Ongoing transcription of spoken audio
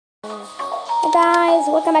guys,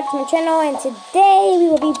 welcome back to my channel, and today we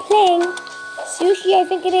will be playing Sushi, I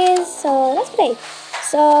think it is. So let's play.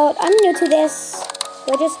 So I'm new to this.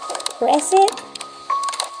 We'll just press it.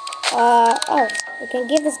 Oh, we can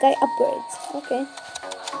give this guy upgrades. Okay.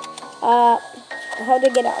 How do I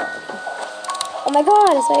get out? Okay. Oh my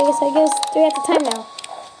god, so I guess 3 at a time now.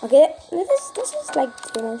 Okay, this is like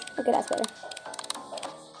too much. Okay, that's better.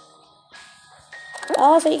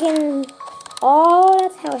 Oh, so you can. Oh,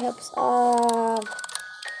 that's how it helps.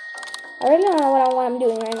 I really don't know what I'm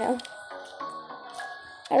doing right now.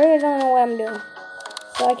 I really don't know what I'm doing.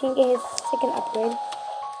 So I can get his second upgrade.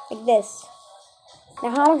 Like this.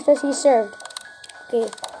 Now how much does he serve? Okay.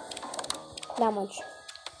 That much.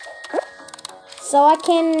 So I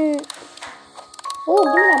can... Oh,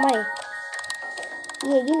 give me that money.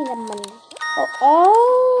 Yeah, give me that money.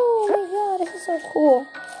 Oh my god, this is so cool.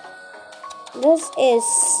 This is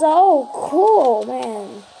so cool,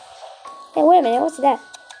 man. Hey, wait a minute, what's that?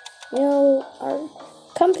 You are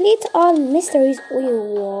complete all mysteries. Wait,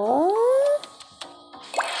 what?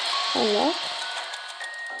 Unlock.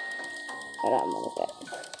 Hold on, what is that?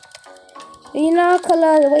 Do you not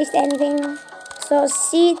waste anything? So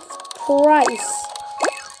seed price.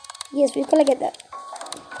 Yes, we collected that.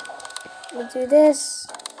 Let's do this.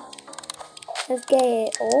 Let's get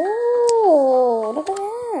it. Oh, look at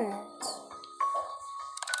that.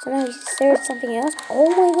 So now he serves something else. Oh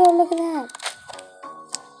my god, look at that.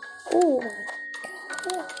 Oh my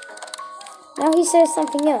god. Now he says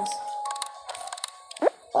something else.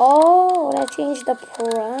 Oh, that changed the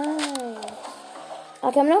price.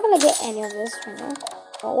 Okay, I'm not gonna get any of this right now.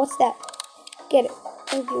 Oh, what's that? Get it.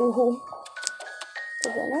 Thank you.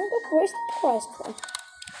 There you go. Now where's the price from?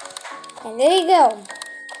 And there you go.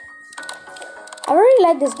 I really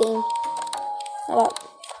like this game a lot.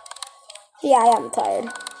 Yeah, I am tired.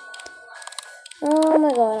 Oh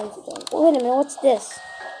my god, I'm so tired. Wait a minute, what's this?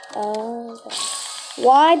 Okay.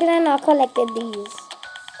 Why did I not collected these?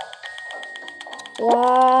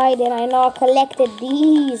 Why did I not collected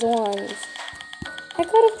these ones? I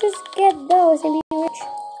could have just get those and be rich.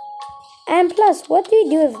 And plus, what do you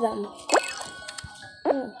do with them?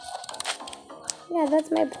 Yeah,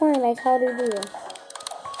 that's my point. Like, how do you do it?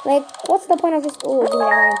 Like, what's the point of just... Oh, give me that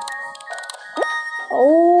one.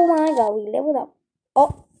 Oh my god, we leveled up.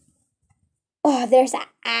 Oh, there's an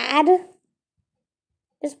ad.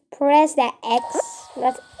 Just press that X.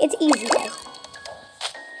 It's easy, guys.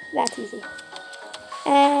 That's easy.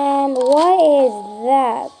 And what is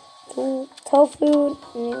that? Tofu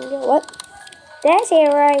ninja. What? Did I say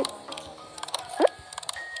it right?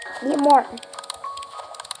 Get more.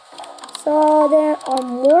 So there are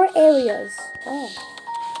more areas. Oh.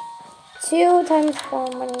 2 times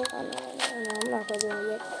 4 money. Oh no, I'm not gonna do it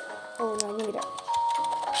yet. Oh no, give me that.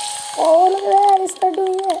 Oh, look at that! It started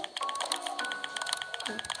doing it.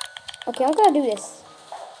 Okay, I'm gonna do this.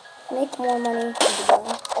 Make more money.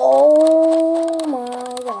 Oh my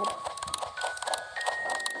god.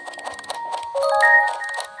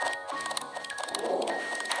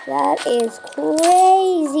 That is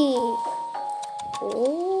crazy.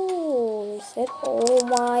 Oh, oh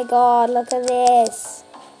my god, look at this.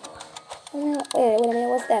 Wait a minute,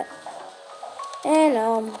 what's that?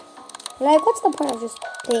 And, like, what's the point of just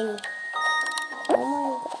playing? Oh my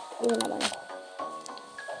god, give me that money.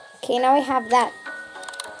 Okay, now we have that.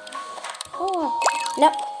 Oh,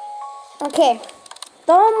 no. Okay.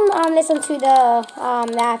 Don't, listen to the,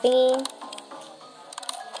 that thingy.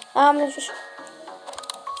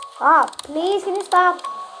 Please, can you stop?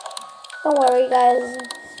 Don't worry, guys.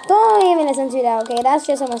 Don't even listen to that, okay? That's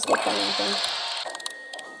just a mistake from me.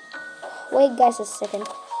 Wait, guys, a second.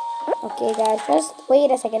 Okay, guys, just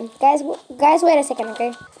wait a second. Guys, wait a second,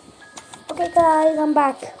 okay? Okay, guys, I'm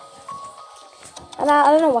back. And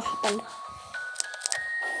I don't know what happened.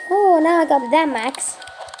 Oh, now I got that max.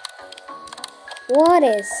 What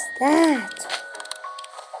is that?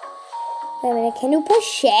 Wait a minute, can you push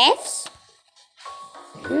chefs?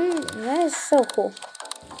 That is so cool.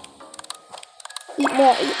 Eat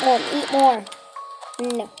more, eat more, eat more.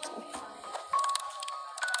 No.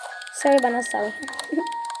 Sorry, but not sorry.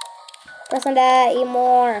 Press on that, eat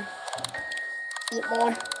more. Eat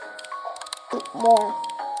more. Eat more.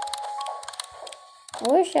 I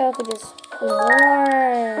wish I could just eat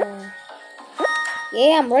more.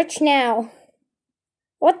 Yeah, I'm rich now.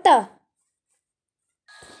 What the?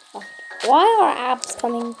 Oh, why are apps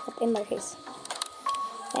coming up in my face?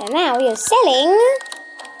 And now we are selling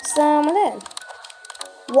some of them.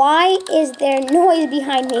 Why is there noise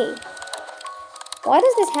behind me? Why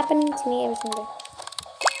does this happen to me every single day?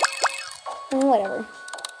 Whatever.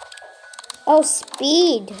 Oh,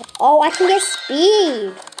 speed. Oh, I can get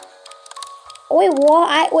speed. Wait,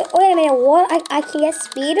 what? Wait a minute. What? I can get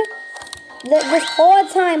speed? This whole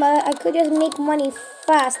time I could just make money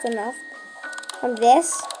fast enough from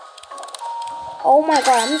this. Oh my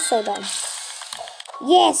god, I'm so done.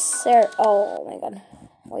 Yes, sir. Oh my god.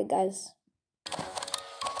 Wait, guys.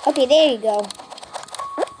 Okay, there you go.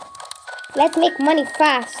 Let's make money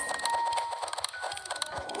fast.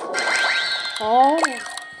 Oh.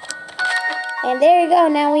 And there you go.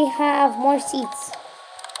 Now we have more seats.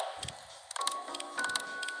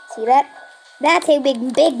 See that? That's a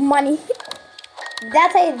big money.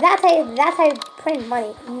 that's how you print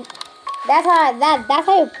money. That's how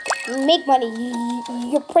you make money.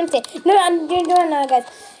 You print it. No, guys.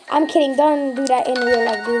 I'm kidding. Don't do that in real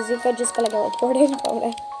life, dudes. You could just gonna get reported from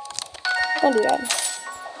that. Don't do that.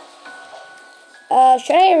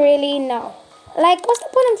 Should I really? No. Like, what's the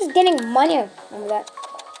point of just getting money from that?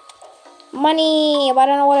 Money, but I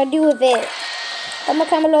don't know what to do with it. Comment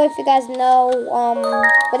below if you guys know,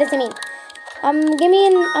 what does it mean?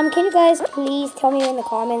 Can you guys please tell me in the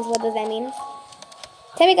comments what does that mean?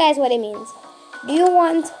 Tell me guys what it means. Do you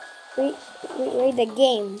want read the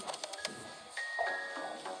game?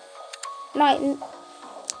 No,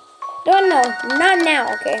 don't know. Not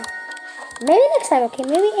now, okay? Maybe next time, okay?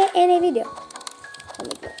 Maybe in a video.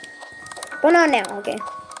 But not now, okay?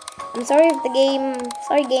 I'm sorry if the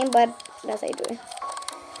game, but that's how you do it.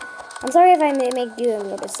 I'm sorry if I make you a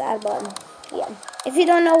little bit sad, but yeah. If you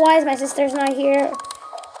don't know why my sister's not here,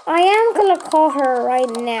 I am gonna call her right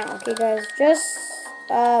now, okay guys? Just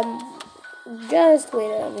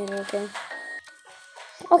wait a minute, okay?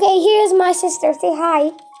 Okay, here's my sister. Say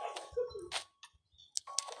hi.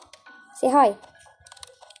 Say hi.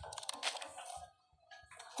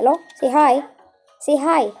 Hello? Say hi. Say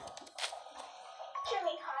hi.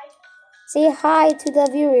 Say hi to the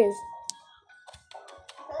viewers.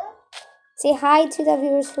 Say hi to the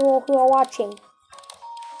viewers who are watching.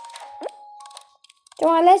 Come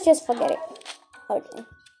on, let's just forget it. Okay.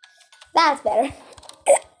 That's better.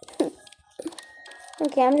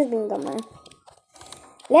 Okay, I'm just being dumb now.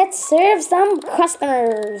 Let's serve some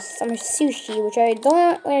customers some sushi, which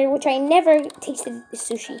I never tasted the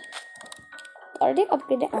sushi. Are they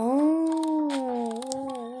upgraded? Oh.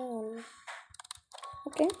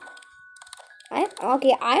 Okay.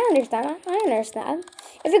 I understand. I understand.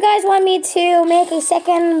 If you guys want me to make a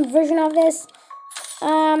second version of this,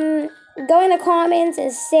 go in the comments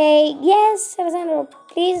and say, yes, Alessandro,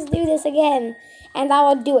 please do this again, and I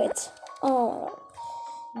will do it. Oh,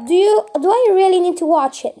 do I really need to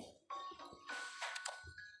watch it?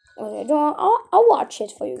 Okay, I'll watch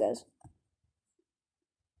it for you guys.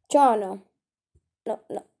 John, no.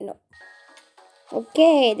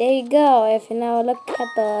 Okay, there you go. If you now look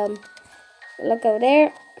over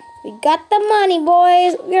there, we got the money,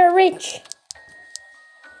 boys. We're rich.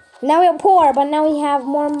 Now we're poor, but now we have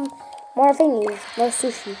more thingies, more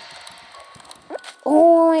sushi.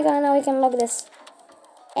 Oh my god, now we can look at this.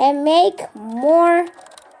 And make more.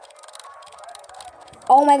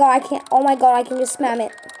 Oh my god, I can't. Oh my god, I can just spam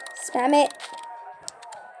it. Spam it.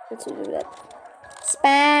 Let's do that.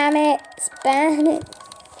 Spam it. Spam it.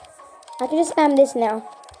 I can just spam this now.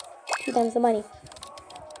 2 times the money.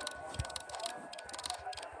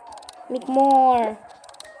 Make more.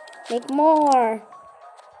 Make more.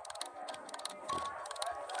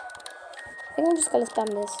 I think I'm just gonna spam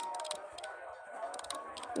this.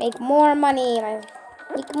 Make more money.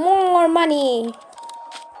 Make more money.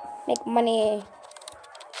 Make money.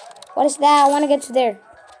 What is that? I want to get to there.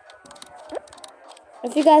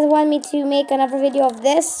 If you guys want me to make another video of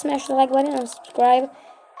this, smash the like button and subscribe,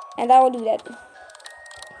 and I will do that.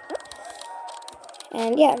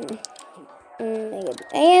 And yeah. And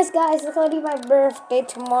yes, guys, it's gonna be my birthday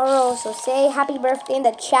tomorrow, so say happy birthday in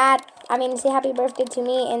the chat. Say happy birthday to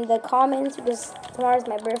me in the comments, because tomorrow's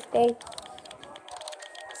my birthday.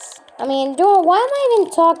 Why am I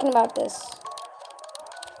even talking about this?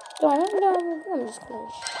 I'm just gonna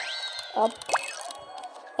shut up.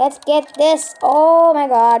 Let's get this. Oh my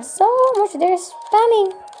god, so much. They're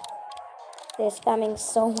spamming. They're spamming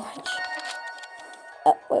so much.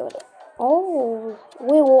 Wait. Oh,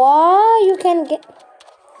 wait, what? You can get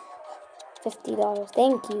 $50.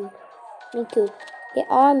 Thank you. Me too. Get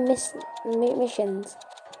all missions.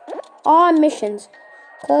 All missions.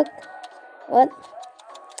 Cook. What?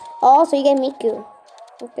 Oh, so you get Miku.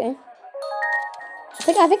 Okay.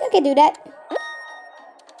 I think I can do that.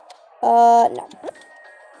 No.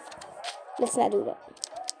 Let's not do that.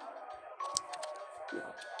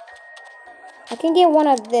 I can get one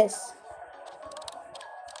of this.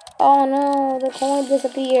 Oh no, the coin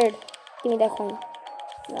disappeared. Give me that coin.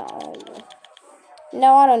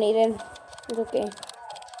 No, I don't need it. It's okay.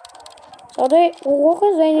 So what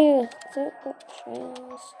was they need?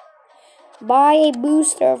 Buy a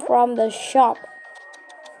booster from the shop.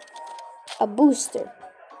 A booster.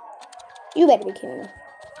 You better be kidding me.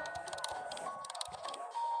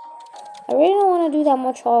 I really don't want to do that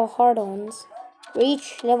much all hard ones.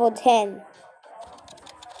 Reach level 10.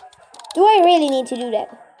 Do I really need to do that?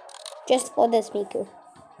 Just for this, Miku.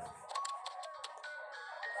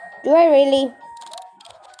 Do I really?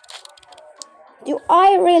 Do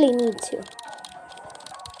I really need to?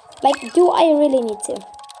 Like, do I really need to?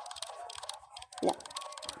 No.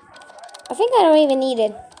 I think I don't even need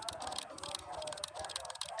it.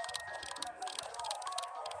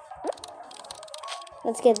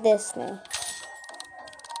 Let's get this now.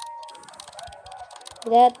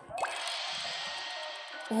 That.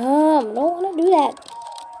 I don't want to do that.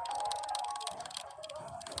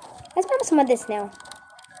 Let's grab some of this now.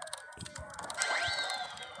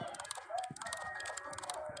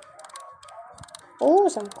 Oh,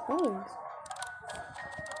 some coins.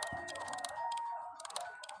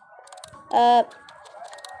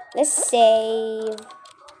 Let's save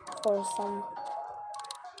for some.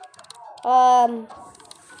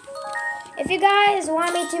 If you guys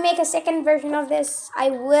want me to make a second version of this, I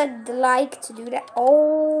would like to do that.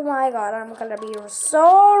 Oh my god, I'm gonna be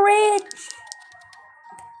so rich.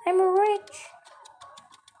 I'm rich.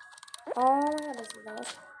 Oh my god, this is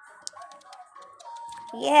nice.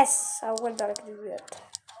 Yes, I would like to do that.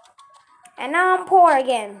 And now I'm poor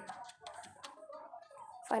again.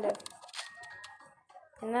 Find it.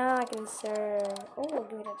 And now I can serve. Oh,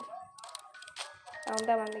 good.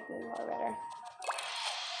 That one make me more better.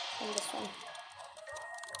 And this one.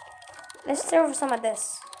 Let's serve some of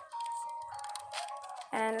this.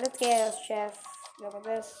 And let's get a chef. Look at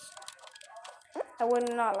this. I would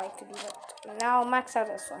not like to do that. Now max out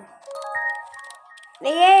this one.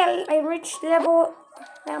 Yeah, I reached level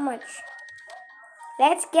that much.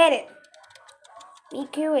 Let's get it.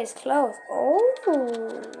 Miku is close. Oh,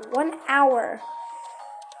 1 hour.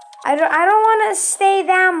 I don't want to stay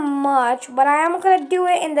that much, but I am gonna do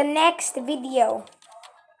it in the next video.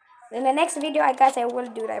 In the next video, guys, I will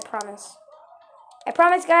do it. I promise. I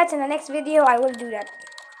promise, guys. In the next video, I will do that.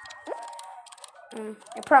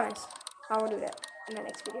 I promise. I will do that in the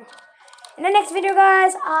next video. In the next video,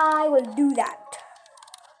 guys, I will do that.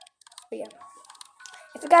 But yeah.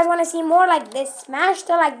 If you guys want to see more like this, smash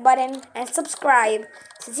the like button and subscribe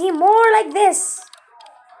to see more like this.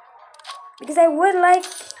 Because I would like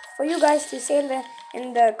for you guys to say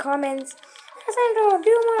in the comments, Sandro,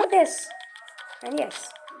 do more of this. And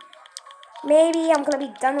yes, maybe I'm gonna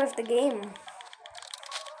be done with the game.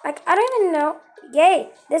 Like, I don't even know.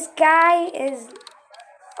 Yay, this guy is.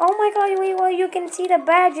 Oh my god, wait, well, you can see the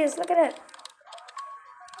badges. Look at it.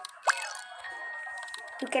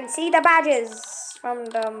 You can see the badges from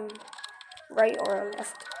the right or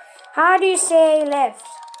left. How do you say left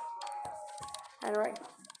and right?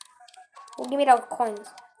 Well, give me the coins.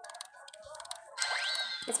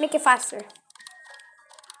 Let's make it faster.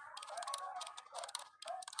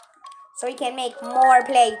 So we can make more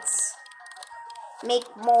plates. Make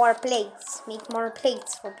more plates. Make more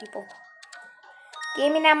plates for people.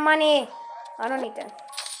 Give me that money. I don't need that.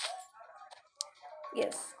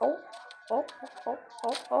 Yes. Oh.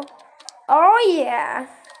 Oh yeah.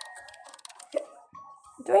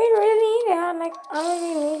 Do I really need it? Like, I don't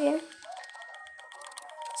really need it.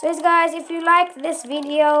 So yes, guys, if you like this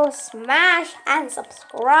video, smash and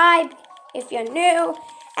subscribe if you're new.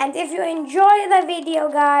 And if you enjoy the video,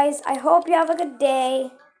 guys, I hope you have a good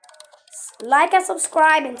day. Like and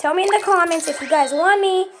subscribe and tell me in the comments if you guys want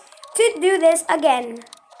me to do this again.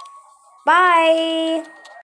 Bye.